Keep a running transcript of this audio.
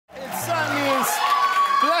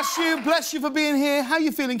Bless you for being here. How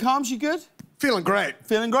you feeling, Carms? You good? Feeling great.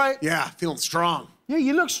 Feeling great? Yeah, feeling strong. Yeah,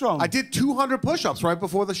 you look strong. I did 200 push-ups right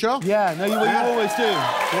before the show. Yeah, no, you always do.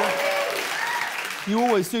 Yeah. You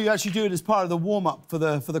always do. You actually do it as part of the warm-up for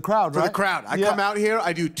the crowd, right? For the crowd. I come out here,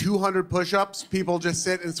 I do 200 push-ups. People just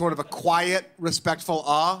sit in sort of a quiet, respectful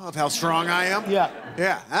awe of how strong I am. Yeah.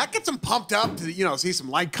 Yeah, that gets them pumped up to, you know, see some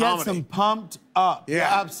light comedy. Gets them pumped up. Yeah. You're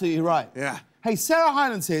absolutely right. Yeah. Hey, Sarah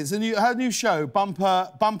Hyland's here. Her new show,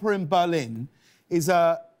 Bumper in Berlin, is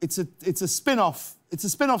it's a spin-off. It's a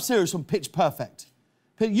spin-off series from Pitch Perfect.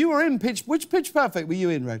 You were in which Pitch Perfect were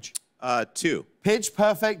you in, Reg? 2. Pitch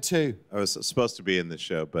Perfect 2. I was supposed to be in this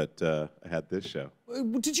show, but I had this show.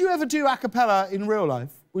 Did you ever do a cappella in real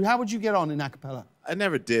life? How would you get on in a cappella? I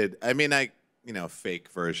never did. I mean, you know, fake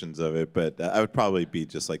versions of it, but I would probably be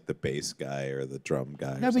just like the bass guy or the drum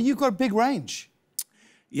guy. No, but you've got a big range.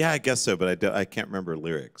 Yeah, I guess so, but I can't remember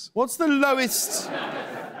lyrics. What's the lowest?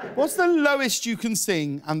 What's the lowest you can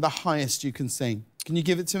sing and the highest you can sing? Can you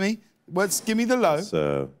give it to me? Give me the low. Let's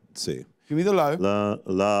see. Give me the low. La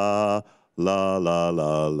la la la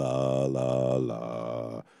la la la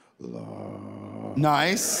la la.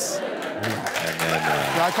 Nice. And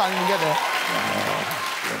then I can't even get there.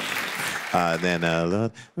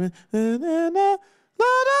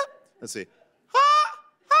 Let's see.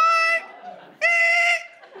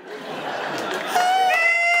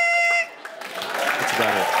 That's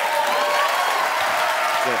about it.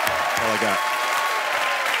 That's all I got.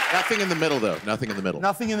 Nothing in the middle, though. Nothing in the middle.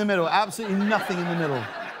 Nothing in the middle. Absolutely nothing in the middle.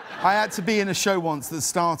 I had to be in a show once that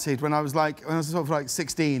started when I was sort of like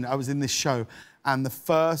 16. I was in this show, and the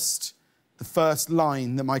first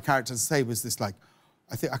line that my character say was this, like,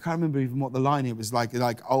 I can't remember even what the line. It was like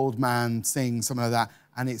old man sing, something like that,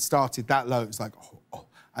 and it started that low. It was like, oh, oh.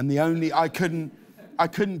 And I couldn't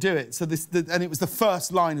do it. So and it was the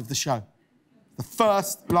first line of the show. The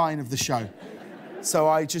first line of the show.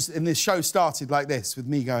 So and this show started like this, with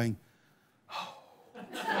me going, oh.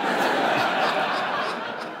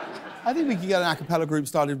 I think we could get an a cappella group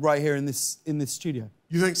started right here in this studio.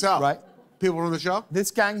 You think so? Right. People from the show?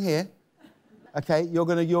 This gang here, okay, you're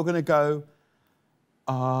gonna go,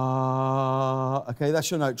 okay,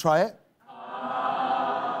 that's your note. Try it.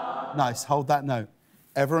 Nice, hold that note.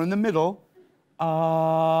 Everyone in the middle,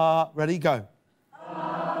 ready, go.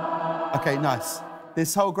 Okay, nice.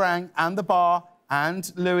 This whole gang and the bar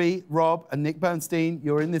and Louis, Rob, and Nick Bernstein,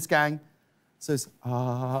 you're in this gang. So it's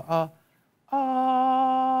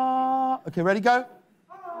Okay, ready, go.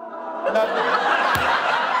 No.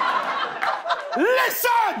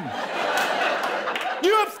 Listen!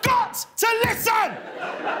 You have got to listen!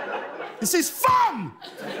 This is fun!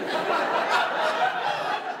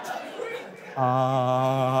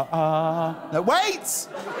 No, wait!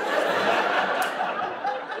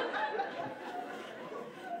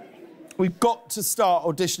 We've got to start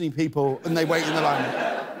auditioning people and they wait in the line.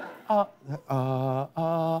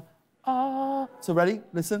 So ready?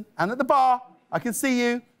 Listen. And at the bar, I can see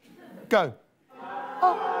you. Go.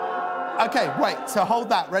 Okay, wait. So hold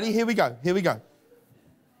that. Ready? Here we go. Here we go.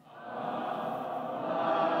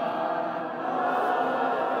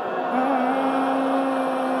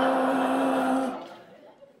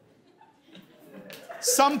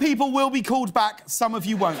 Some people will be called back, some of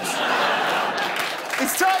you won't.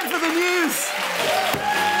 It's time for the news.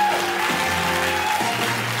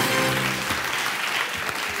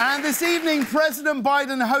 And this evening, President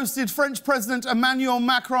Biden hosted French President Emanuel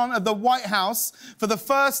Macron at the White House for the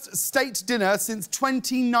first state dinner since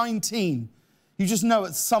 2019. You just know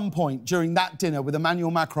at some point during that dinner with Emanuel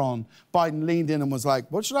Macron, Biden leaned in and was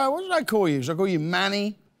like, what should I call you? Should I call you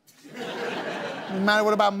Manny? Manny,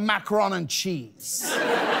 what about Macron and cheese?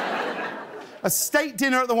 A state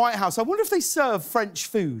dinner at the White House. I wonder if they serve French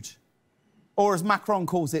food. Or as Macron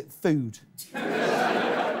calls it, food.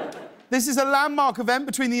 This is a landmark event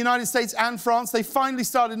between the United States and France. They finally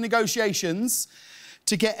started negotiations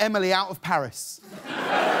to get Emily out of Paris.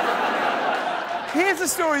 Here's a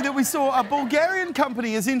story that we saw. A Bulgarian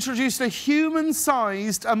company has introduced a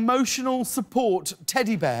human-sized emotional support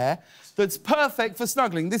teddy bear that's perfect for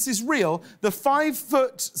snuggling. This is real. The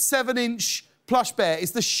 5'7" plush bear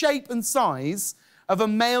is the shape and size of a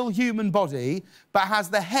male human body, but has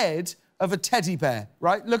the head of a teddy bear,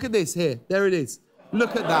 right? Look at this here. There it is.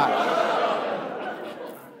 Look at that.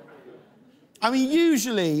 I mean,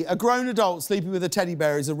 usually a grown adult sleeping with a teddy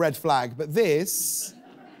bear is a red flag, but this...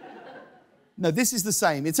 No, this is the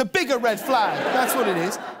same. It's a bigger red flag. That's what it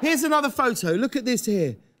is. Here's another photo. Look at this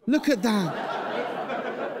here. Look at that.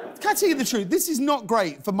 Can I tell you the truth? This is not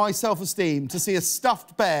great for my self-esteem to see a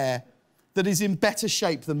stuffed bear that is in better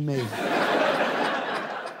shape than me.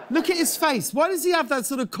 Look at his face. Why does he have that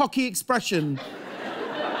sort of cocky expression?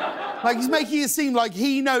 Like he's making it seem like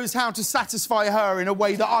he knows how to satisfy her in a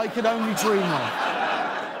way that I could only dream of.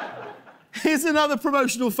 Here's another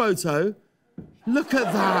promotional photo. Look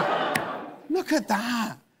at that. Look at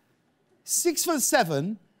that.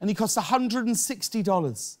 6'7", and he costs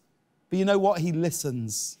 $160. But you know what? He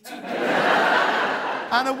listens.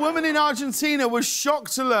 And a woman in Argentina was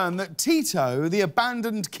shocked to learn that Tito, the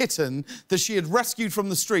abandoned kitten that she had rescued from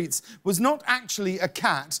the streets, was not actually a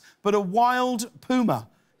cat, but a wild puma.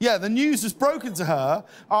 Yeah, the news was broken to her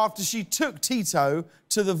after she took Tito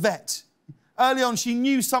to the vet. Early on, she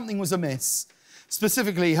knew something was amiss,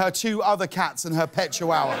 specifically her 2 other cats and her pet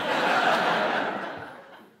chihuahua.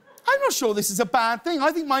 I'm not sure this is a bad thing.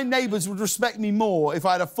 I think my neighbours would respect me more if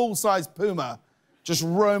I had a full-size puma just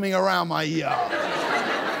roaming around my yard.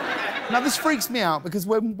 Now, this freaks me out because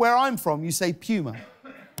where I'm from, you say puma,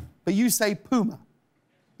 but you say puma.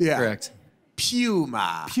 Yeah. Correct.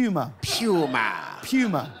 Puma. Puma. Puma.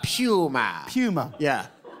 Puma. Puma. Puma. Yeah.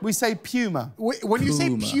 We say puma. When you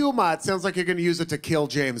say puma, it sounds like you're going to use it to kill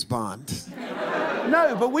James Bond.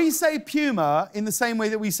 No, but we say puma in the same way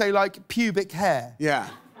that we say, like, pubic hair. Yeah.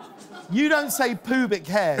 You don't say pubic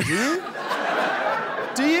hair, do you?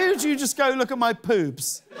 Do you? Do you just go, look at my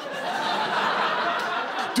poobs?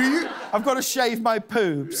 Do you? I've got to shave my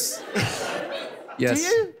poobs. Yes. Do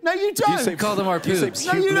you? No, you don't. You call them our poobs.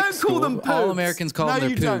 No, you don't call them poobs. All Americans call them their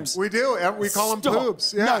poobs. We do. We call them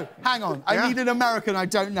poobs. Yeah. No, hang on. I need an American I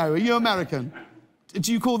don't know. Are you American?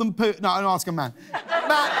 Do you call them poobs? No, I'm asking a man.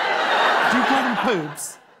 Matt, do you call them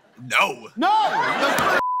poobs? No.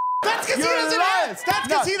 No! That's because he doesn't have. That's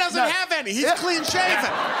because he doesn't have any. He's clean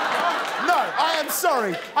shaven. No, I am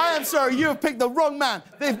sorry. I am sorry. You have picked the wrong man.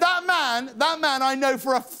 If that man I know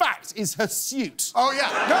for a fact is hirsute. Oh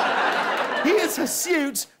yeah. No. He is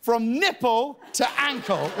hirsute from nipple to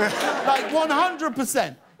ankle, like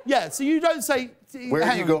 100%. Yeah. So you don't say. Where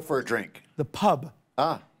do you go for a drink? The pub.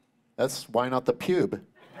 Ah, that's why not the pube?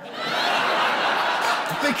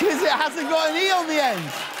 Because it hasn't got an E on the end.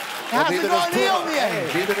 It hasn't got an E on the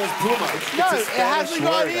end. Neither does puma. No, it hasn't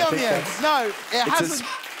got an E on the end. No, it hasn't.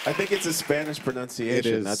 I think it's a Spanish pronunciation. It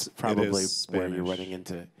is. That's probably It is where you're Spanish. running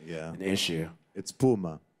into an issue. It's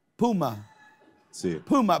puma. Puma. See.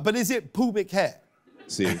 Puma, but is it pubic hair?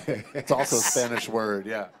 See. It's also a Spanish word,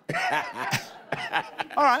 yeah.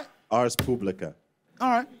 All right. Ars publica. All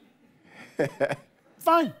right.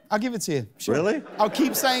 Fine, I'll give it to you. Sure. Really? I'll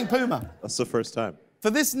keep saying puma. That's the first time. For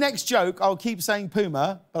this next joke, I'll keep saying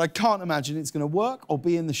puma, but I can't imagine it's going to work or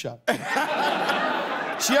be in the show.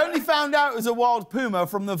 She only found out it was a wild puma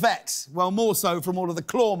from the vet. Well, more so from all of the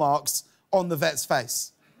claw marks on the vet's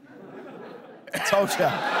face. I told you.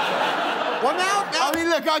 Well, now I mean,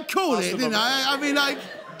 look, I called it, didn't I? I mean, like...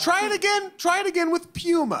 try it again. Try it again with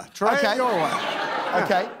puma. Try it your way.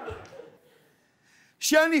 Okay.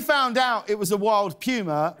 She only found out it was a wild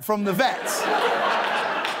puma from the vet.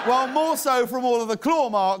 Well, more so from all of the claw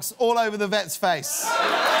marks all over the vet's face.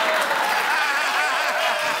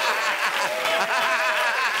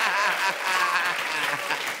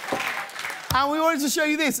 And we wanted to show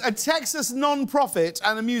you this. A Texas non-profit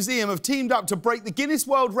and a museum have teamed up to break the Guinness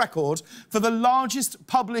World Record for the largest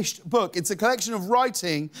published book. It's a collection of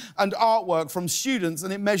writing and artwork from students,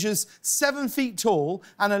 and it measures 7 feet tall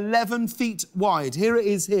and 11 feet wide. Here it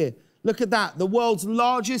is here. Look at that, the world's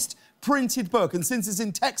largest printed book. And since it's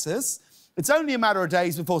in Texas, it's only a matter of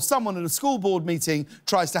days before someone at a school board meeting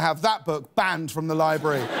tries to have that book banned from the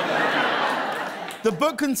library. The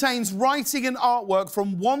book contains writing and artwork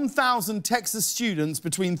from 1,000 Texas students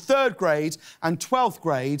between 3rd grade and 12th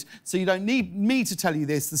grade, so you don't need me to tell you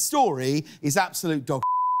this. The story is absolute dog.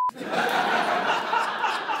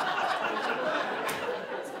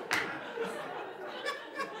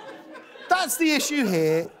 That's the issue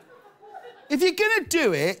here. If you're gonna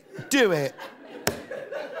do it, do it.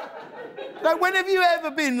 Like, when have you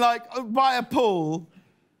ever been, like, by a pool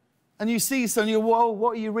and you see someone, you go, whoa,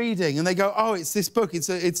 what are you reading? And they go, oh, it's this book. It's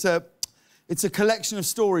a collection of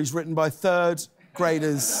stories written by 3rd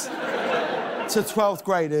graders to 12th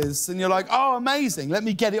graders. And you're like, oh, amazing. Let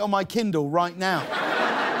me get it on my Kindle right now.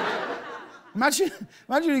 Imagine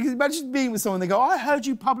being with someone, they go, oh, I heard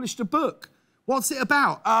you published a book. What's it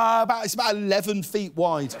about? It's about 11 feet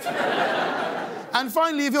wide. And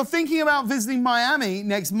finally, if you're thinking about visiting Miami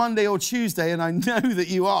next Monday or Tuesday, and I know that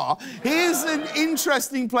you are, here's an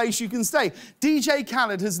interesting place you can stay. DJ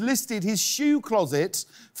Khaled has listed his shoe closet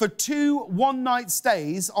for 2 one-night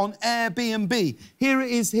stays on Airbnb. Here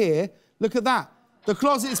it is here. Look at that. The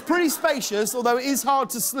closet is pretty spacious, although it is hard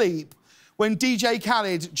to sleep when DJ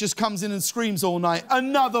Khaled just comes in and screams all night,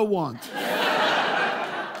 another one.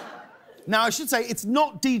 Now, I should say, it's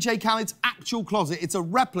not DJ Khaled's actual closet. It's a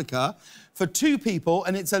replica for 2 people,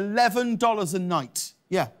 and it's $11 a night.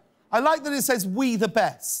 Yeah. I like that it says, we the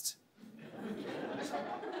best.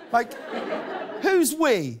 Like, who's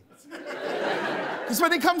we? Because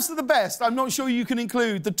when it comes to the best, I'm not sure you can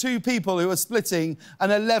include the 2 people who are splitting an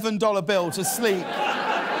 $11 bill to sleep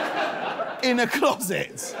in a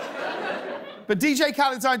closet. But DJ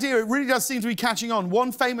Khaled's idea, it really does seem to be catching on.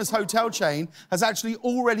 One famous hotel chain has actually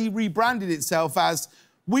already rebranded itself as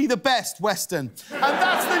We the Best Western. And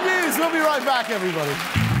that's the news. We'll be right back, everybody.